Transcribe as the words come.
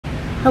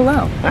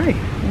Hello. Hi.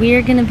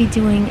 We're going to be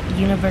doing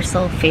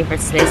Universal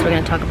favorites today, so we're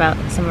going to talk about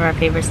some of our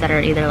favorites that are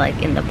either like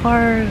in the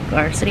park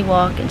or City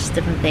Walk and just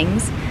different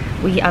things.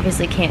 We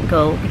obviously can't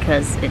go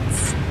because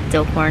it's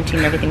still quarantine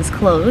and everything's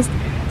closed,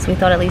 so we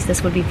thought at least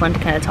this would be fun to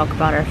kind of talk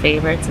about our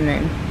favorites and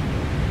then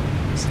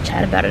just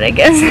chat about it, I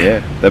guess. Yeah,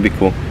 that'd be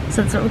cool.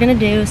 So that's what we're going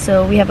to do.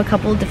 So we have a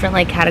couple different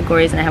like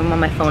categories and I have them on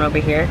my phone over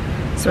here.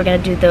 So we're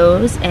going to do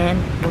those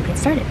and we'll get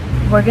started.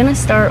 We're going to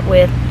start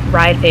with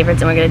ride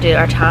favorites and we're going to do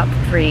our top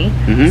 3.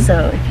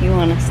 So if you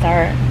want to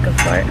start, go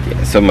for it.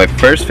 Yeah, so my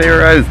first favorite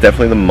ride is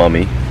definitely the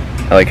Mummy.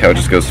 I like how it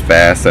just goes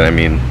fast, and I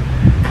mean,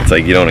 it's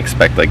like you don't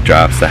expect like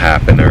drops to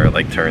happen or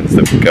like turns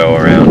to go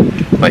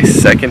around. My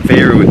second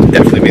favorite would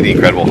definitely be the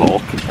Incredible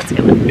Hulk. That's a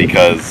good one.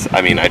 Because,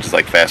 I mean, I just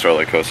like fast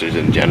roller coasters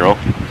in general.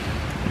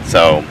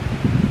 So,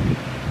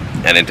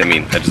 and I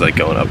just like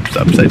going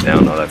upside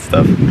down, all that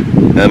stuff.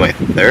 And then my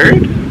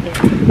third,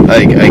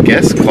 I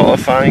guess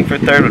qualifying for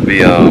third would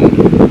be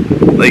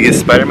like, is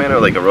Spider-Man or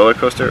like a roller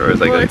coaster, or is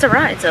like it's a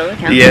ride, so it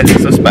counts. Yeah,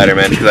 so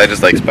Spider-Man, because I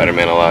just like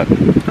Spider-Man a lot.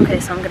 Okay,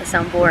 so I'm gonna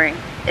sound boring,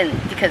 and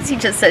because you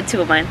just said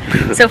 2 of mine.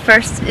 So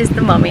first is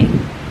the Mummy,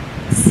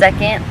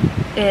 second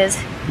is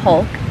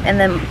Hulk, and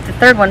then the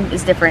third one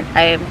is different.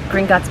 I have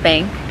Gringotts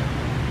Bank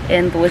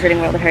in the Wizarding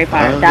World of Harry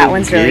Potter. That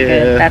one's really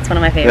good. That's one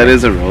of my favorites. That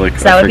is a roller coaster.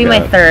 So that would be my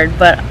third,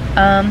 but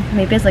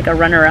maybe as like a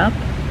runner-up.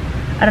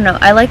 I don't know.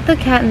 I like the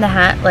Cat in the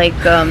Hat, like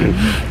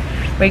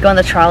where you go on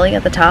the trolley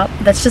at the top.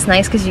 That's just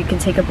nice because you can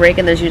take a break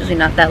and there's usually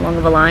not that long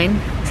of a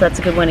line. So that's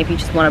a good one if you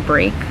just want a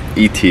break.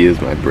 E.T.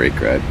 is my break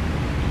ride.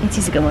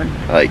 E.T.'s a good one.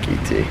 I like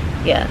E.T.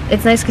 Yeah,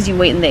 it's nice because you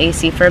wait in the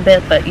AC for a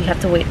bit, but you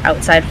have to wait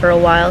outside for a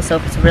while. So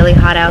if it's really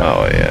hot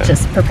out,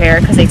 just prepare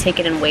because they take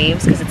it in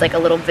waves because it's like a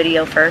little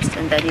video first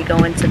and then you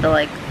go into the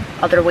like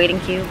other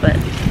waiting queue. But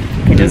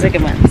okay, those are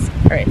good ones.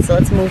 All right, so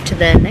let's move to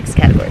the next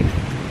category.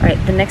 All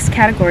right, the next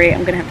category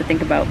I'm gonna have to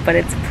think about, but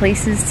it's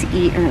places to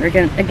eat, and we're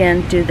gonna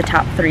again do the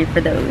top 3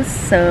 for those.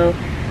 So,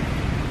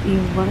 you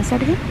want to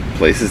start again?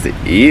 Places to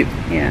eat?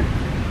 Yeah.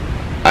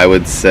 I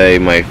would say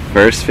my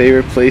first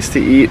favorite place to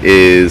eat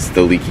is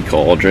the Leaky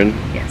Cauldron.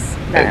 Yes.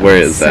 Where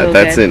is that? So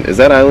that's good. Is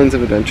that Islands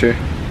of Adventure?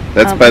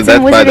 That's by it's that's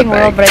in by the Wizarding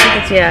World, bank. but I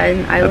think it's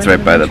in Islands. That's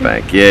right by the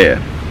bank. Yeah.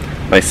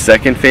 My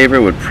second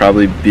favorite would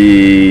probably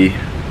be,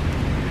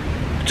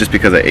 just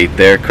because I ate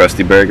there,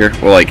 Krusty Burger.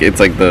 Well, like it's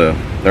like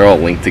they're all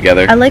linked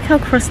together. I like how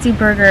Krusty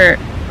Burger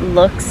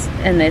looks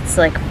and it's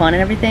like fun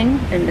and everything,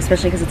 and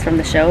especially because it's from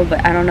the show,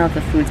 but I don't know if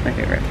the food's my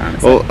favorite,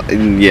 honestly.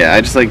 Well, yeah,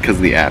 I just like because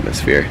of the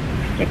atmosphere.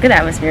 Yeah, good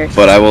atmosphere.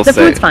 But I will say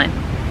the food's fine.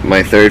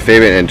 My third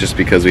favorite, and just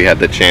because we had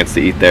the chance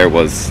to eat there,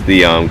 was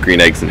the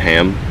Green Eggs and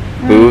Ham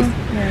booth.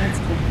 Yeah, that's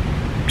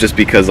cool. Just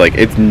because like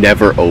it's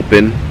never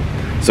open,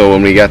 so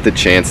when we got the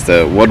chance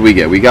to, what did we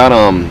get? We got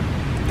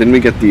didn't we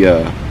get the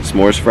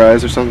s'mores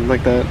fries or something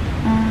like that?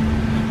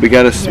 We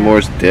got a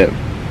s'mores dip.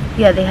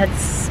 Yeah, they had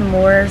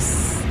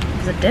s'mores.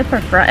 Was it dip or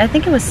fry? I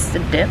think it was a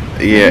dip.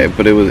 Yeah,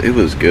 but it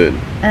was good.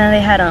 And then they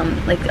had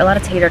like a lot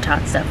of tater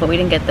tot stuff, but we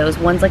didn't get those.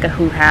 One's like a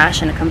Who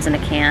hash and it comes in a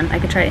can. I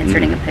could try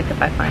inserting a pic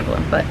if I find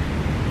one, but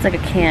it's like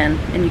a can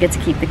and you get to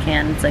keep the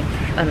can. It's like,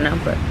 I don't know,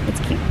 but it's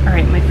cute. All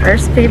right, my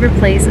first favorite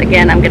place,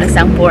 again, I'm gonna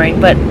sound boring,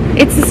 but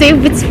it's the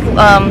same. It's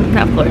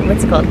not boring.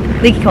 What's it called?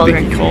 Leaky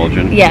Cauldron. Leaky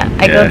Cauldron. Yeah,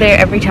 I go there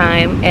every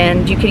time,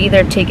 and you could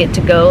either take it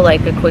to go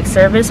like a quick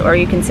service, or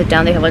you can sit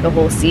down. They have like a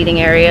whole seating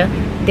area.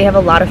 They have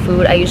a lot of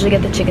food. I usually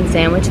get the chicken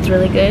sandwich. It's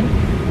really good,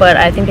 but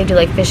I think they do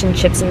like fish and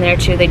chips in there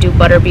too. They do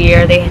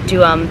butterbeer. They do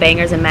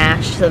bangers and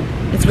mash. So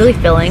it's really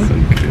filling.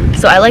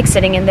 So I like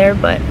sitting in there,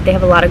 but they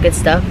have a lot of good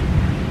stuff.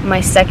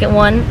 My second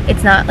one,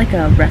 it's not like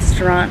a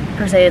restaurant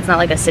per se, it's not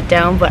like a sit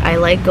down, but I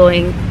like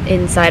going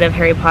inside of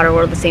Harry Potter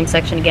World, the same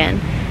section again,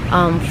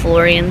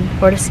 Florian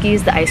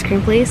Fortescue's, the ice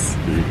cream place,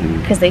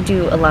 because they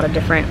do a lot of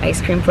different ice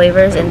cream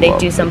flavors, and they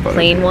do some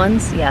plain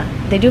ones. Yeah,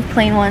 they do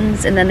plain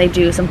ones, and then they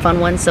do some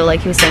fun ones. So like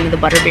he was saying, the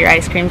butterbeer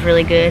ice cream's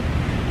really good.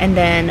 And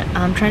then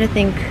I'm trying to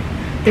think,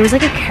 there was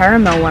like a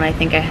caramel one I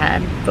think I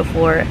had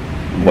before.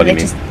 What do you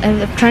mean?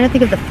 I'm trying to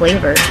think of the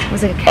flavor. It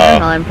was like a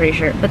caramel, I'm pretty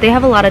sure. But they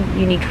have a lot of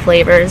unique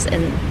flavors,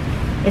 and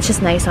it's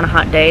just nice on a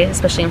hot day,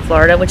 especially in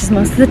Florida, which is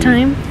most of the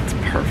time. It's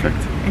perfect.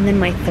 And then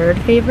my third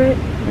favorite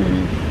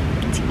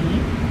to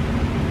eat.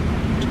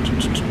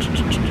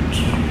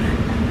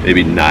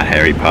 Maybe not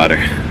Harry Potter.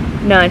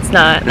 No, it's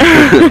not.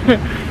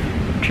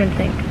 I'm trying to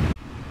think.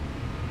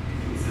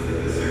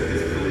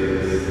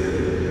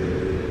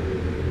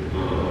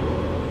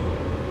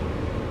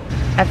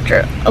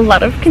 After a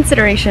lot of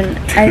consideration,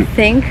 I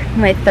think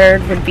my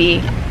third would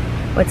be,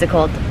 what's it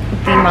called?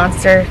 The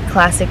Monster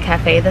Classic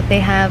Cafe that they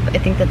have. I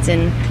think that's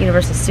in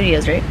Universal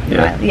Studios, right?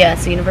 Yeah. Yeah,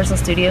 so Universal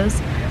Studios.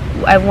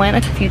 I went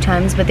a few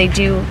times, but they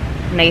do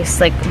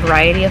nice like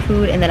variety of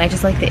food, and then I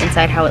just like the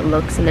inside, how it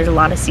looks, and there's a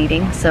lot of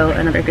seating, so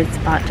another good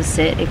spot to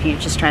sit if you're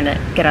just trying to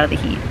get out of the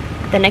heat.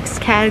 The next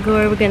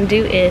category we're going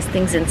to do is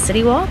things in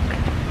City Walk,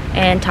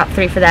 and top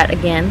 3 for that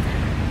again.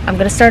 I'm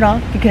going to start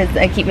off because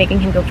I keep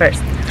making him go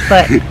first,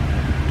 but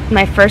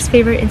my first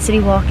favorite in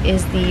City Walk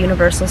is the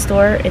Universal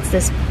store. It's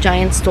this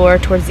giant store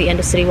towards the end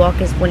of City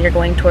Walk, is when you're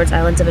going towards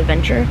Islands of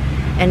Adventure,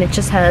 and it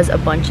just has a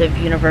bunch of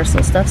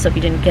Universal stuff. So if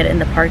you didn't get it in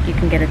the park, you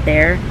can get it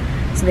there.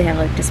 So they have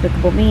like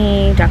Despicable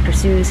Me, Dr.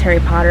 Seuss, Harry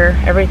Potter,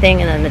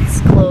 everything, and then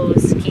it's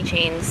clothes,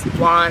 keychains,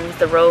 wands,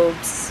 the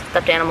robes,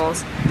 stuffed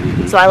animals.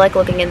 So I like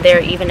looking in there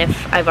even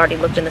if I've already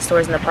looked in the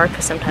stores in the park,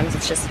 because sometimes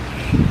it's just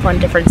fun,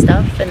 different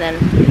stuff. And then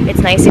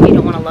it's nice if you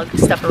don't want to lug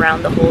stuff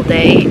around the whole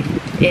day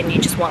and you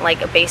just want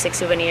like a basic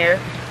souvenir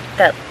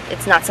that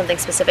it's not something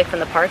specific from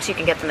the parks, you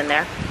can get them in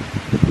there.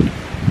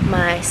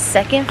 My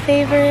second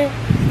favorite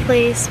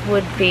place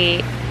would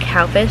be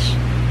Cowfish.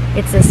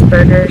 It's this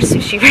burger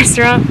sushi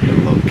restaurant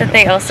that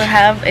they also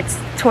have. It's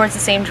towards the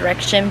same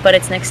direction, but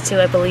it's next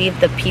to, I believe,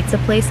 the pizza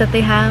place that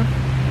they have.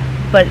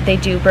 But they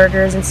do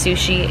burgers and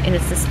sushi, and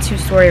it's this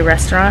 2-story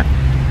restaurant.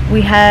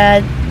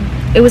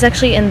 It was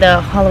actually in the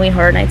Halloween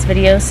Horror Nights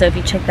video, so if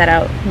you check that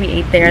out, we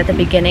ate there at the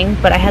beginning.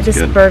 But I had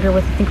this burger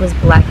with, I think it was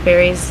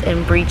blackberries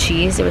and brie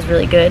cheese. It was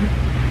really good.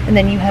 And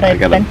then you had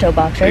a bento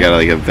box, right? I got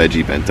like a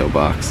veggie bento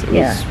box. It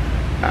was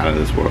out of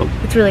this world.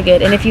 It's really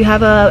good. And if you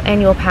have a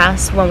annual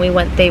pass, when we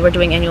went, they were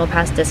doing annual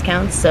pass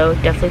discounts, so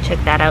definitely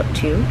check that out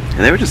too. And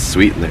they were just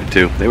sweet in there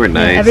too. They were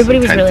nice. Yeah, everybody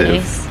was really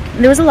nice.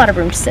 There was a lot of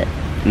room to sit.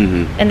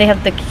 And they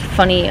have the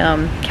funny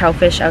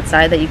Cowfish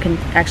outside that you can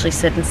actually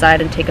sit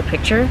inside and take a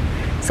picture.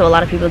 So a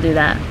lot of people do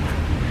that.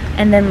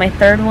 And then my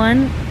third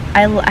one,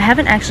 I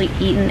haven't actually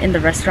eaten in the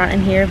restaurant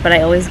in here, but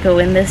I always go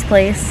in this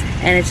place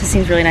and it just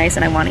seems really nice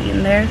and I want to eat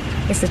in there.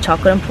 It's the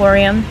Chocolate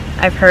Emporium.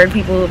 I've heard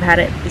people who've had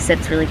it, they said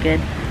it's really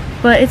good.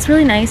 But it's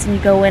really nice, and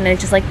you go in and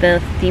it's just like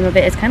the theme of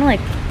it. It's kind of like,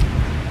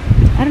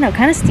 I don't know,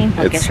 kind of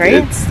steampunkish,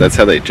 right? That's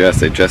how they dress.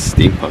 They dress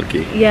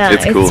steampunky. Yeah,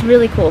 it's cool. It's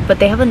really cool. But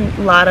they have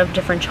a lot of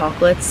different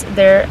chocolates.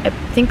 They're, I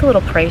think, a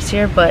little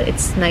pricier, but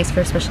it's nice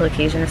for a special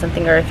occasion or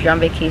something, or if you're on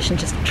vacation,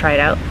 just to try it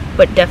out.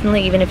 But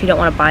definitely, even if you don't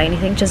want to buy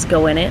anything, just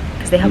go in it,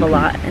 because they have a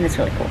lot, and it's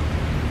really cool.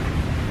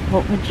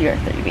 What would your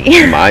 3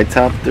 be? My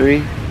top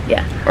 3?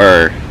 Yeah.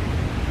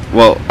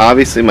 Well,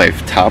 obviously my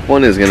top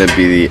one is going to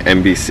be the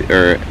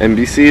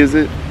NBC, is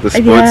it? The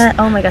sports,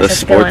 oh my gosh, the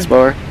that's a good sports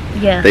bar.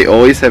 Yeah. They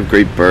always have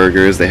great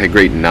burgers. They had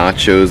great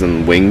nachos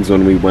and wings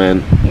when we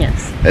went.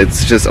 Yes.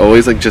 It's just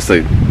always like just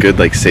a good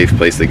like safe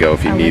place to go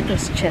if you need. Like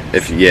those chips.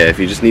 If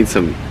you just need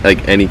some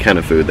like any kind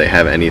of food, they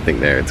have anything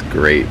there. It's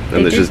great.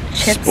 And there's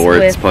just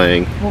sports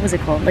playing. What was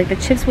it called? Like the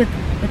chips with,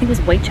 I think it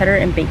was white cheddar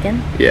and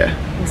bacon. Yeah.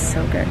 It was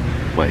so good.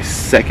 My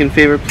second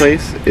favorite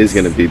place is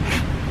gonna be.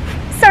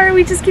 Sorry,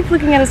 we just keep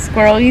looking at a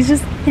squirrel. He's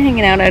just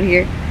hanging out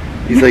here.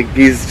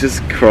 He's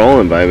just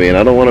crawling by me, and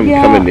I don't want him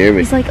coming near me.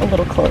 He's like a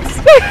little close.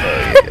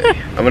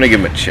 I'm gonna give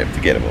him a chip to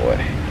get him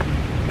away.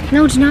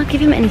 No, do not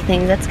give him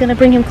anything. That's gonna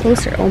bring him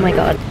closer. Oh my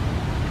god.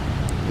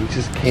 He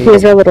just came.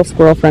 Here's our little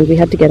squirrel friend. We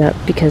had to get up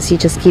because he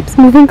just keeps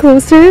moving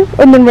closer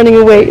and then running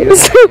away.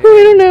 So,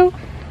 I don't know.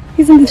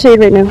 He's in the shade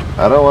right now.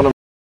 I don't want him.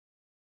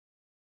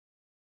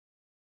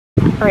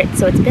 Alright,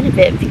 so it's been a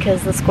bit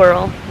because the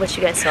squirrel, which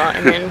you guys saw,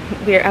 and then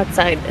we were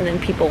outside and then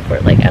people were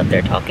like out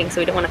there talking, so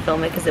we didn't want to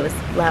film it because it was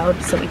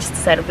loud, so we just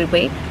decided we'd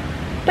wait.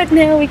 But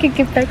now we can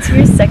get back to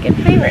your second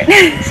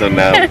favorite. So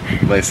now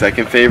my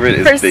second favorite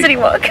is City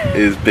Walk.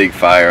 Is Big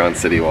Fire on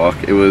City Walk.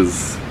 It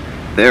was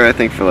there I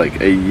think for like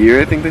a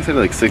year. I think they said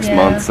like 6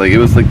 months. Like it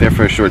was like there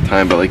for a short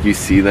time, but like you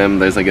see them,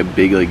 there's like a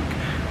big like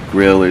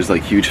grill, there's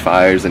like huge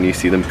fires, and you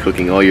see them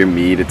cooking all your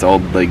meat. It's all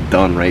like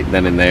done right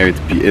then and there.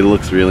 It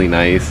looks really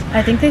nice.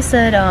 I think they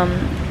said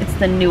it's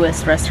the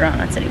newest restaurant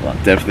on City Walk.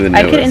 Definitely the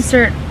newest. I could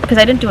insert, because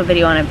I didn't do a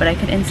video on it, but I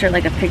could insert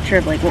like a picture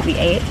of like what we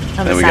ate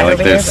on the we side got like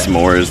over their here,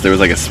 s'mores. There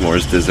was like a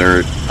s'mores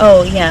dessert.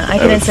 Oh yeah, I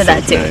could insert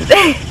that too.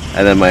 Nice.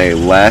 And then my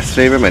last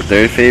favorite, my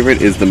third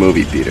favorite, is the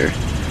movie theater,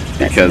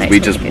 because nice we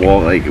just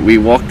we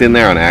walked in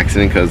there on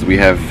accident because we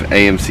have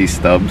AMC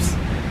stubs.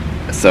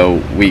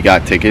 So we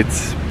got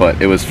tickets,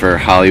 but it was for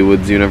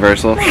Hollywood's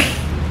Universal.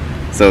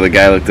 So the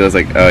guy looked at us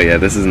like, oh yeah,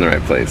 this isn't the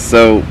right place.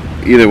 So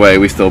either way,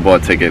 we still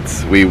bought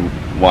tickets. We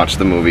watched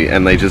the movie,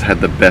 and they just had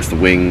the best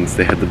wings.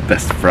 They had the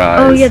best fries.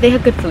 Oh yeah, they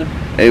had good food.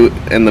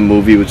 And the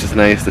movie was just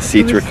nice. The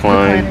seats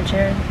reclined.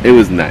 It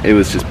was nice. It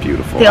was just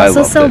beautiful. They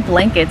also sell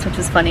blankets, which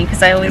is funny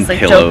because I always like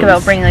joke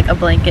about bringing like a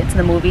blanket to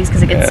the movies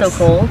because it gets so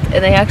cold,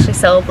 and they actually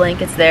sell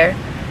blankets there.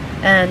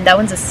 And that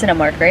one's a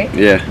Cinemark, right?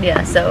 Yeah.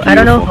 Yeah. So beautiful. I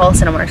don't know if all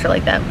Cinemarks are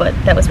like that, but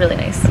that was really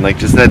nice. And like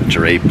just that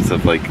drapes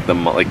of like the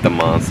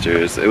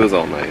monsters. It was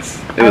all nice.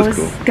 It was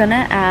cool. I was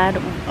gonna add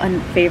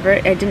a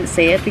favorite. I didn't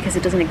say it because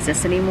it doesn't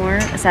exist anymore.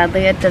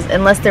 Sadly, it does,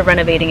 unless they're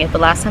renovating it.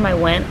 But last time I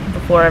went,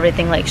 before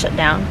everything like shut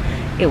down,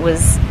 it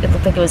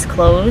looked like it was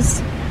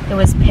closed. It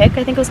was PIC,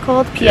 I think it was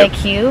called,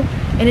 PIQ,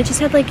 and it just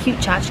had like cute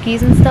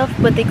tchotchkes and stuff,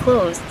 but they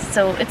closed.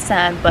 So it's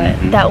sad, but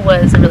that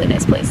was a really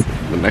nice place.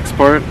 The next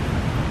part,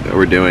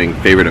 we're doing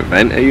favorite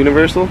event at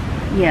Universal.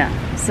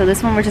 Yeah, so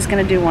this one we're just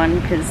gonna do one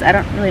because I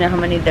don't really know how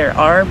many there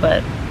are,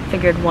 but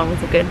figured one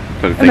was a good.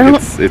 But I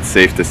think it's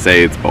safe to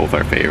say it's both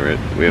our favorite.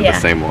 We have the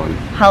same one.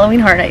 Halloween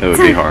Horror Nights. It would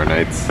be Horror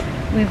Nights.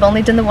 We've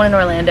only done the one in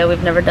Orlando.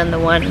 We've never done the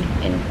one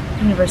in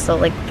Universal,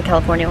 like the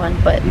California one,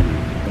 but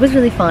it was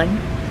really fun.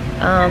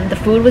 The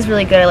food was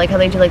really good. I like how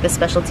they do like the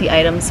specialty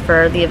items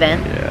for the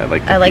event. Yeah,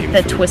 I like themed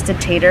the food. twisted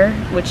tater,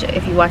 which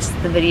if you watched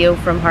the video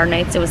from Hard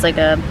Nights, it was like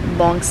a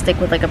long stick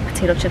with like a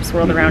potato chip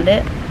swirled around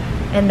it.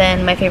 And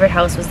then my favorite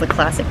house was the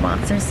Classic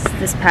Monsters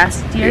this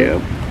past year.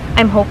 Yep.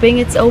 I'm hoping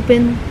it's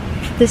open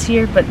this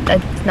year, but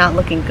it's not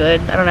looking good.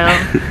 I don't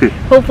know.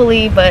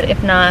 Hopefully, but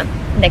if not,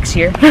 next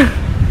year.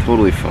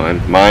 Totally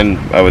fine. Mine,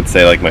 I would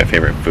say, like, my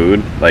favorite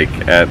food, like,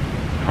 at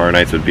Horror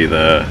Nights would be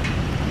the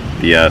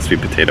sweet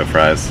potato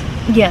fries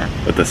Yeah.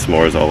 with the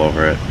s'mores all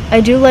over it.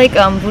 I do like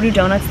Voodoo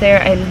Donuts there.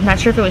 I'm not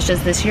sure if it was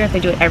just this year, if they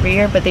do it every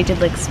year, but they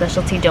did like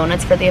specialty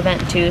donuts for the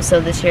event too.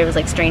 So this year it was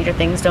like Stranger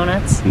Things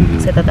donuts. So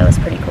I thought that was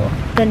pretty cool.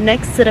 The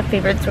next set of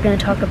favorites we're going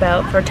to talk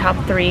about for top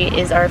 3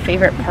 is our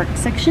favorite park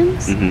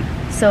sections.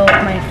 So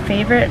my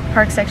favorite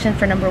park section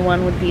for number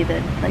 1 would be the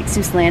like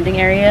Seuss Landing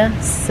area.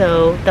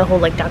 So the whole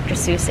like Dr.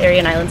 Seuss area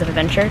and Islands of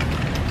Adventure.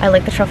 I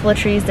like the truffle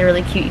trees. They're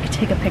really cute. You can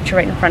take a picture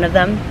right in front of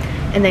them.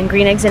 And then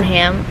Green Eggs and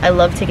Ham. I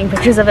love taking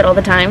pictures of it all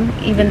the time,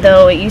 even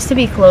though it used to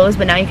be closed,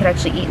 but now you could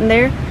actually eat in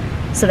there.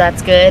 So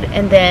that's good.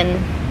 And then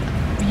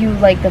you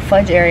like the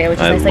fudge area, which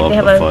is nice. Like they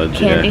have a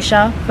candy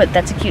shop, but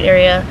that's a cute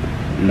area.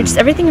 Just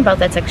everything about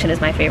that section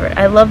is my favorite.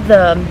 I love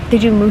they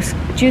do moose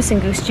juice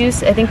and goose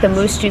juice. I think the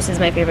moose juice is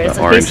my favorite. The it's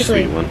orange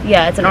basically sweet one.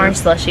 Yeah, it's an orange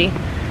slushy.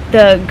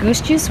 The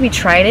goose juice, we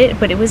tried it,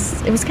 but it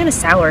was kind of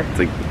sour. It's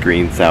like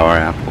green sour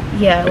apple.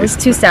 Yeah, it was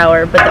too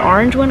sour, but the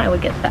orange one, I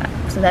would get that.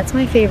 So that's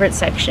my favorite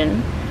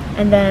section.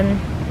 And then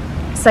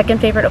second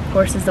favorite, of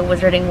course, is the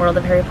Wizarding World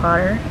of Harry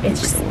Potter. It's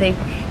just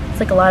it's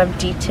like a lot of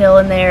detail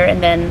in there,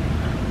 and then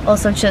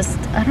also just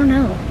I don't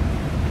know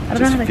how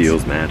Just to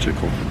feels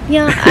magical.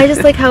 Yeah, I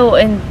just like how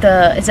in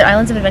is it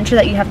Islands of Adventure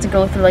that you have to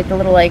go through like the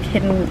little like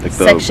hidden Like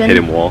section. the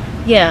hidden wall.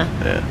 Yeah.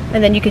 Yeah.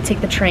 And then you could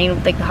take the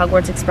train, like the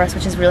Hogwarts Express,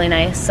 which is really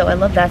nice. So I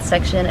love that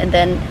section. And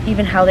then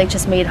even how they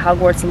just made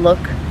Hogwarts look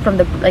from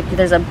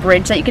there's a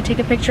bridge that you could take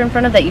a picture in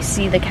front of that you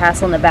see the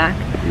castle in the back.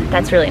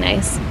 That's really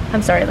nice.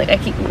 I'm sorry, like I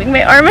keep moving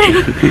my arm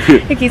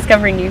and it keeps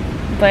covering you.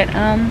 But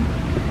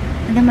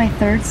and then my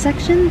third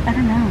section, I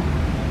don't know.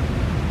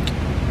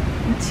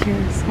 What's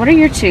yours? What are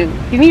your 2?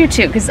 Give me your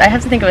 2, because I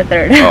have to think of a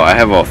third. Oh, I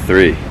have all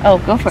 3. Oh,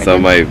 go for it. So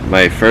then.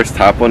 my first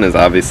top one is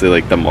obviously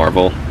like the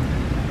Marvel,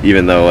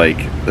 even though like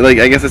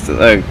I guess it's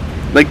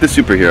like the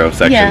superhero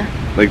section.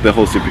 Yeah. Like the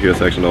whole superhero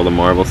section, all the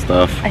Marvel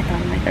stuff. I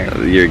thought of my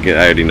third. You're good.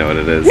 I already know what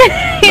it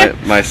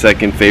is. my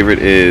second favorite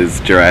is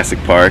Jurassic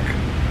Park,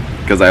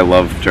 because I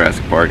love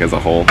Jurassic Park as a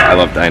whole. I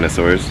love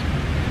dinosaurs.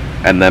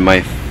 And then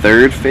my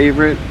third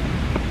favorite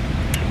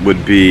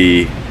would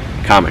be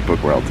Comic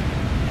Book World.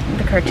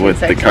 The cartoon With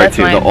section. the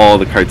cartoon, all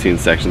the cartoon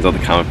sections, all the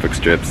comic book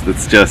strips.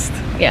 It's just,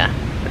 Yeah.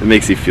 it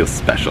makes you feel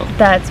special.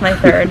 That's my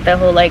third. The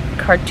whole like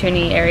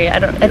cartoony area.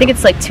 I think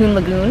it's like Toon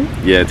Lagoon.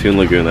 Yeah, Toon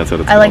Lagoon. That's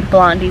what it's I called. like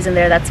Blondie's in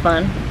there. That's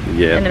fun.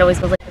 Yeah. And it always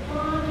goes like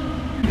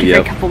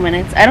every couple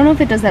minutes. I don't know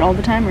if it does that all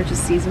the time or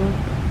just seasonal.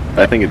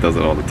 I think it does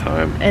it all the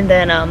time. And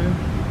then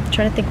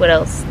trying to think what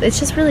else. It's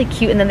just really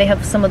cute. And then they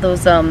have some of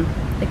those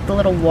like the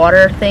little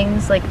water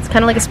things. Like it's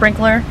kind of like a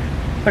sprinkler,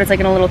 but it's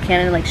like in a little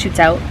cannon and like shoots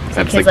out. So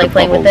That's kids like like the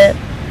playing with bubbles.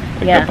 it.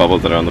 Like Yeah. the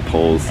bubbles that are on the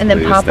poles. And then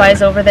that you just Popeye's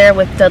stand over there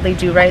with Dudley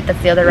Do-Right.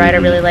 That's the other ride I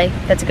really like.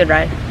 That's a good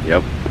ride.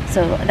 there. Yep.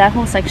 So that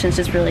whole section is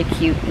just really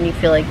cute, and you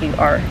feel like you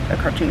are a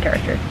cartoon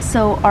character.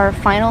 So our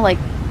final like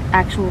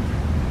actual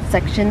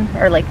section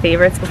or like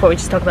favorites before we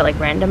just talk about like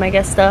random I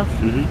guess stuff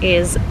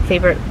is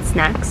favorite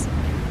snacks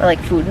or like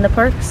food in the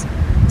parks.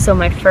 So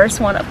my first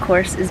one, of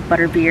course, is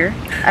butterbeer.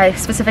 I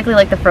specifically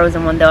like the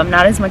frozen one though. I'm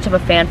not as much of a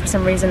fan for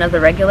some reason of the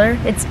regular.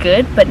 It's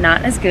good, but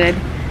not as good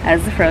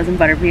as the frozen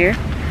butterbeer.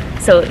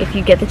 So if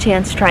you get the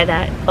chance, try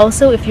that.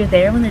 Also, if you're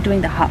there when they're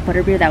doing the hot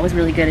butterbeer, that was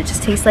really good. It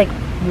just tastes like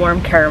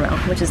warm caramel,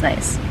 which is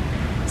nice.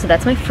 So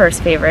that's my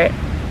first favorite.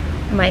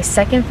 My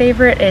second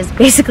favorite is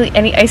basically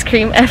any ice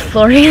cream at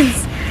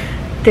Florian's.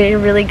 They're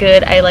really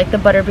good. I like the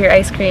butterbeer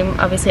ice cream.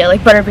 Obviously, I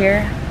like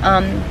butterbeer.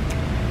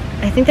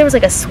 I think there was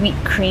like a sweet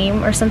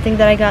cream or something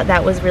that I got.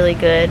 That was really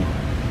good.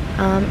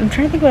 I'm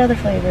trying to think what other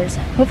flavors.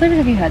 What flavors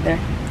have you had there?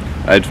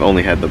 I've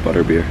only had the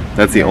butterbeer.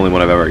 That's the only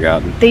one I've ever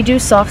gotten. They do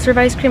soft serve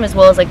ice cream as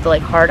well as like the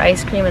like hard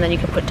ice cream, and then you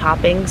can put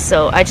toppings.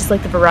 So I just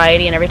like the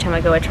variety, and every time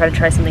I go I try to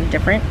try something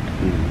different.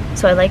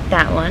 So I like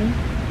that one.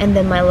 And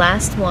then my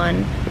last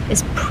one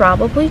is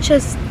probably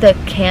just the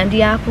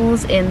candy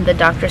apples in the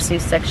Dr.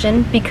 Seuss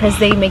section, because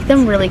they make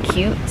them really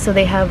cute. So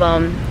they have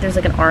there's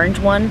like an orange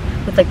one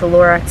with like the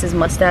Lorax's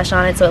mustache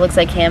on it, so it looks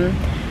like him.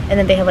 And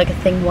then they have like a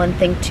thing 1,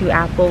 thing 2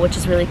 apple, which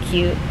is really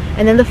cute.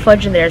 And then the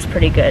fudge in there is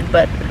pretty good,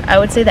 but I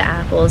would say the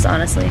apples,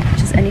 honestly.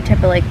 Just any type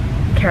of like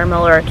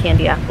caramel or a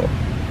candy apple.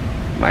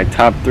 My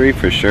top 3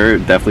 for sure,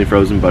 definitely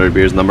frozen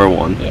butterbeer is number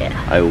 1.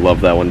 Yeah. I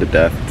love that one to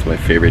death. It's my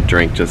favorite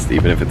drink, just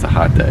even if it's a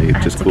hot day. It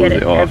I just have to cools get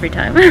it it off. every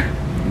time.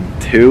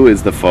 2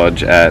 is the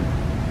fudge at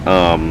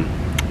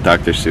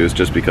Dr. Seuss,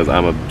 just because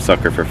I'm a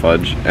sucker for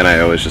fudge and I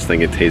always just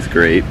think it tastes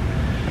great.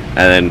 And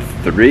then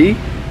 3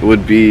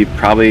 would be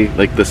probably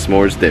like the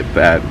s'mores dip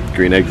at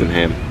Green Eggs and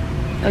Ham,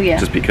 Oh yeah.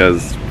 just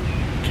because you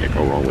can't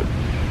go wrong with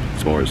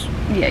s'mores.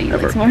 Yeah, you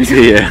ever. like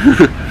s'mores.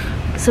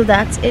 Yeah. So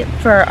that's it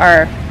for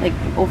our like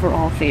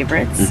overall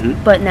favorites.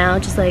 But now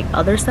just like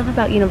other stuff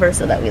about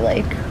Universal that we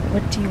like.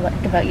 What do you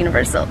like about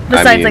Universal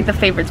besides like the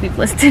favorites we've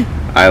listed?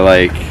 I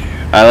like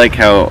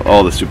how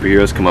all the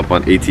superheroes come up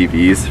on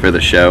ATVs for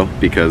the show,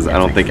 because I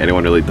don't think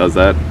anyone really does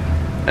that,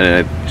 and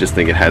I just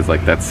think it has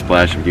like that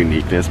splash of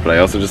uniqueness. But I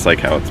also just like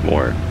how it's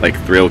more like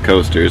thrill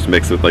coasters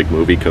mixed with like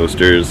movie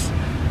coasters.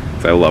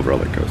 So I love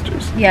roller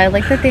coasters. Yeah, I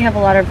like that they have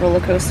a lot of roller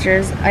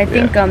coasters. I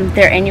think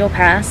their annual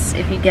pass,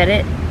 if you get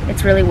it,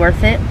 it's really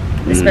worth it.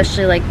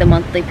 Especially like the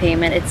monthly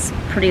payment, it's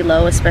pretty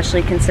low,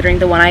 especially considering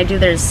the one I do.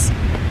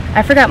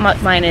 I forgot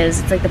what mine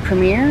is. It's like the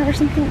Premier or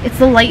something. It's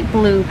the light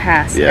blue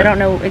pass. I don't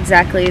know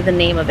exactly the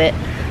name of it,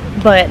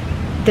 but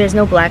there's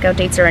no blackout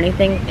dates or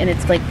anything, and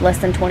it's like less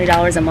than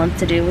 $20 a month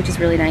to do, which is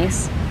really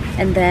nice.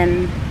 And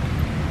then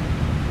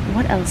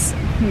what else?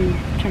 I'm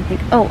trying to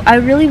think. Oh, I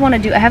really want to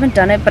do, I haven't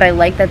done it, but I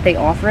like that they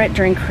offer it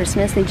during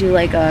Christmas. They do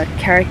like a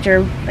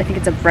character, I think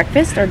it's a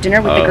breakfast or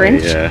dinner with the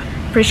Grinch. Yeah.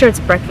 Pretty sure it's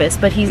breakfast,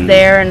 but he's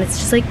there, and it's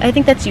just like, I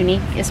think that's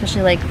unique,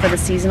 especially like for the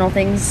seasonal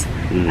things.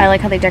 I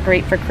like how they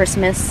decorate for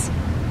Christmas,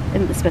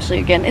 and especially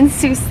again in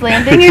Seuss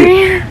Landing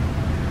area.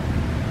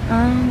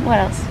 What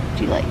else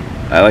do you like?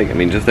 I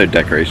mean, just their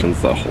decorations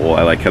as a whole.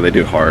 I like how they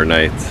do horror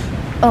nights.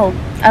 Oh,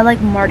 I like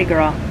Mardi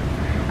Gras.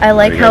 I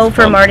like how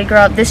for Mardi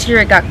Gras, this year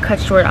it got cut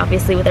short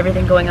obviously with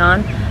everything going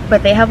on,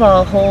 but they have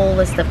a whole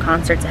list of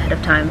concerts ahead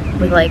of time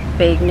with like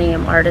big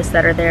name artists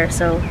that are there.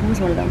 So who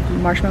was one of them?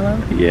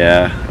 Marshmello?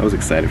 Yeah, I was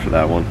excited for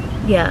that one.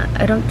 Yeah,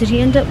 did he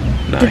end up,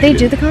 Nah, did they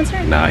do the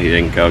concert? Nah, he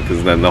didn't go,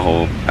 because then the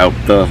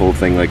whole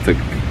thing like took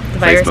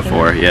place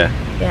before. Yeah,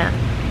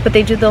 but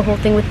they do the whole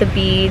thing with the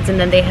beads, and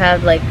then they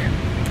have like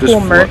just cool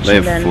merch.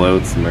 They have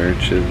floats,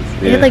 merches.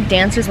 They had like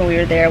dancers when we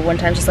were there one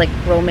time, just like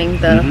roaming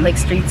the like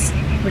streets,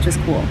 which was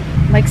cool.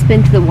 Mike's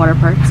been to the water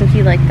park, so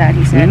he liked that.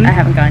 He said, I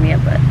haven't gone yet,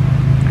 but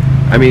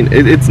I mean,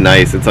 it's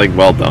nice. It's like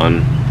well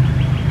done.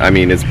 I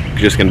mean, it's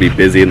just gonna be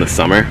busy in the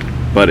summer,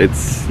 but it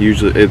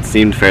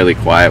seemed fairly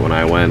quiet when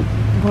I went.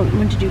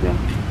 When did you go?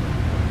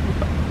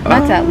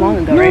 Not that long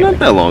ago, no, right? not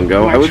that long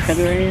ago. March,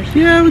 February or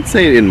something? Yeah, I would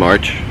say in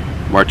March.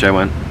 March I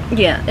went.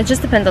 Yeah, it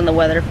just depends on the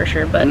weather for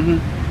sure, but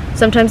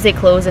sometimes they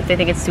close if they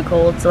think it's too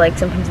cold. So like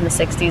sometimes in the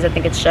 60s I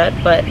think it's shut,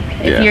 but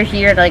if you're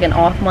here at like an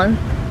off month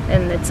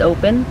and it's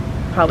open,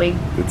 probably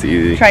it's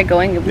easy. Try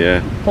going.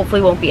 It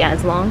hopefully won't be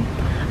as long.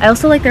 I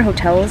also like their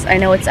hotels. I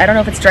don't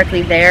know if it's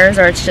directly theirs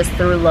or it's just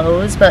through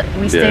Lowe's, but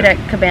we stayed at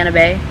Cabana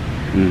Bay.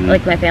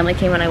 Like my family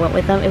came when I went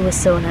with them. It was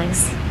so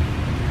nice.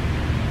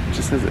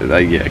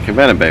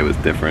 Cabana Bay was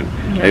different.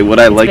 What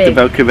I liked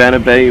about Cabana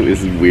Bay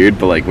is weird,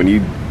 but like when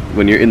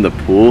you're in the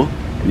pool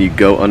and you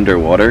go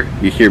underwater,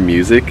 you hear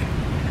music,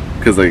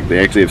 because like they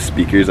actually have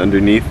speakers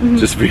underneath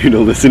just for you to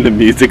listen to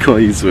music while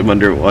you swim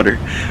underwater.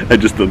 I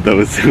just thought that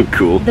was so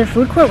cool. Their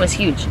food court was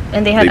huge,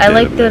 and I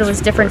liked that it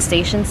was different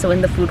stations. So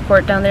in the food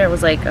court down there, it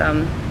was like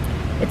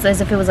it's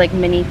as if it was like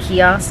mini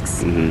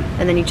kiosks, and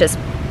then you just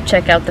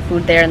check out the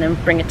food there and then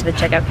bring it to the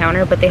checkout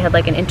counter. But they had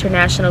like an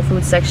international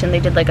food section. They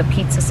did like a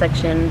pizza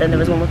section. Then there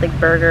was one with like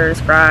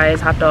burgers,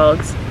 fries, hot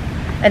dogs,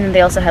 and then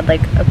they also had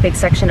like a big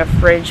section of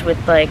fridge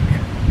with like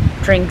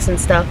drinks and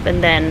stuff.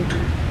 And then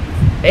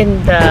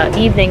in the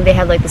evening they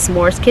had like the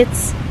s'mores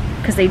kits,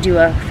 because they do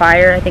a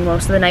fire, I think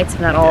most of the nights,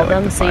 if not all of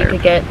them, so you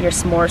could get your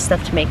s'more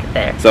stuff to make it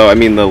there. So I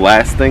mean, the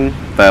last thing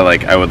that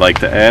I would like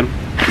to add,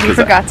 we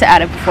forgot to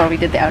add it before we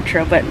did the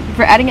outro, but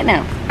we're adding it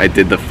now. I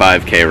did the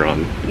 5K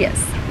run. Yes,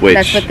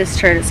 that's what this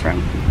shirt is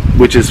from.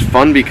 Which is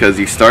fun because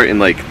you start in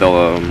like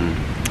the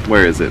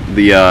where is it,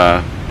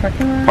 the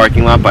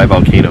parking lot by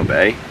Volcano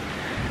Bay,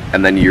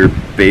 and then you're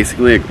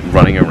basically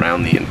running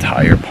around the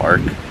entire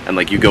park, and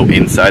like you go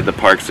inside the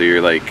park, so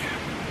you're like,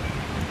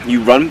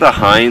 you run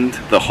behind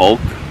the Hulk,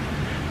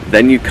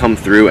 then you come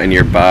through and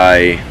you're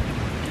by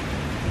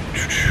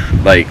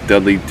like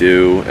Dudley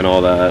Do and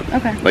all that.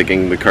 Okay. Like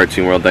in the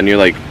cartoon world, then you're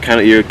kind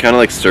of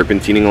like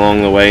serpentining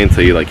along the way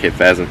until you like hit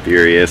Fast and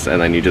Furious,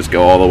 and then you just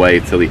go all the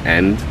way till the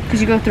end. Because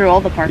you go through all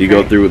the parks. You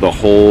go through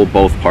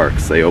both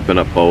parks. They open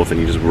up both, and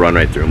you just run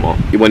right through them all.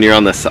 When you're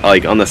on the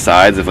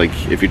sides,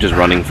 if you're just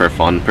running for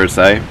fun per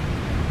se,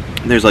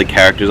 there's like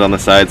characters on the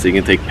side, so you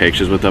can take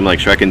pictures with them. Like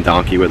Shrek and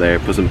Donkey were there,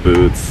 Puss in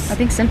Boots. I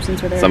think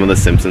Simpsons were there. Some of the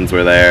Simpsons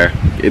were there.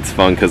 It's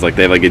fun because like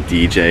they have like a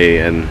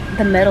DJ, and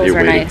the medals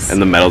are nice.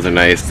 And the medals are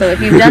nice. So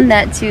if you've done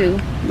that too,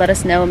 let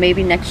us know.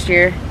 Maybe next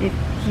year, if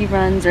he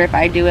runs or if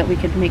I do it, we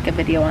could make a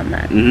video on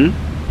that.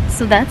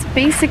 So that's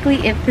basically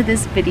it for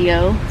this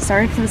video.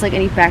 Sorry if there was like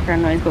any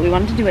background noise, but we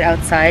wanted to do it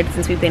outside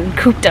since we've been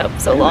cooped up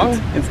so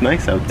long. It's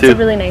nice out too. It's a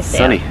really nice day.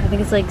 Sunny. I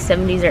think it's like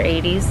 70s or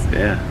 80s.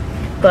 Yeah.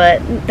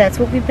 But that's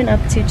what we've been up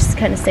to, just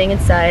kind of staying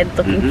inside,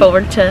 looking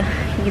forward to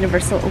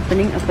Universal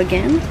opening up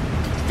again.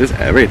 Just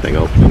everything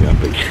opening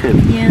up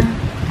again. Yeah.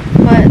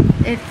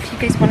 But if you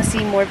guys want to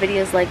see more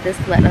videos like this,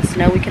 let us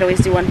know. We could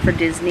always do one for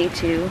Disney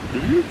too.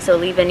 So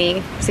leave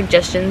any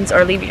suggestions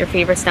or leave your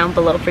favorites down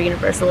below for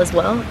Universal as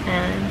well.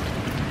 And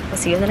I'll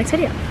see you in the next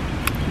video.